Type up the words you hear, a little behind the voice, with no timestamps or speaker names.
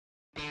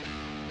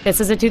This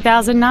is a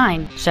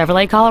 2009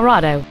 Chevrolet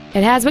Colorado.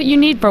 It has what you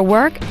need for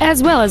work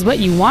as well as what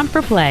you want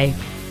for play.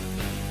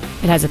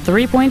 It has a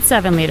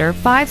 3.7-liter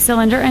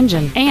 5-cylinder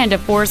engine and a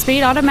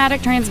 4-speed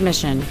automatic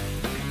transmission.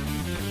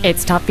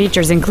 Its top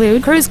features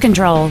include cruise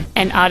control,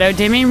 an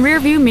auto-dimming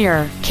rear-view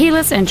mirror,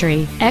 keyless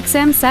entry,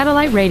 XM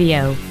satellite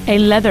radio, a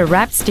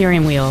leather-wrapped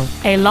steering wheel,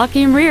 a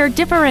locking rear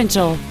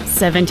differential,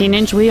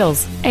 17-inch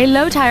wheels, a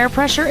low tire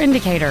pressure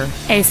indicator,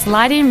 a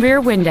sliding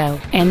rear window,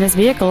 and this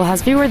vehicle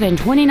has fewer than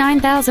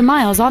 29,000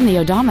 miles on the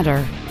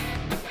odometer.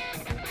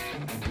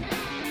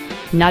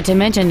 Not to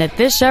mention that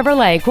this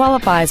Chevrolet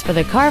qualifies for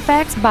the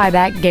Carfax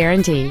buyback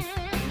guarantee.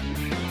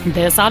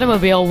 This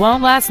automobile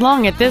won't last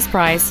long at this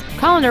price.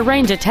 Call and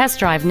arrange a test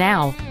drive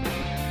now.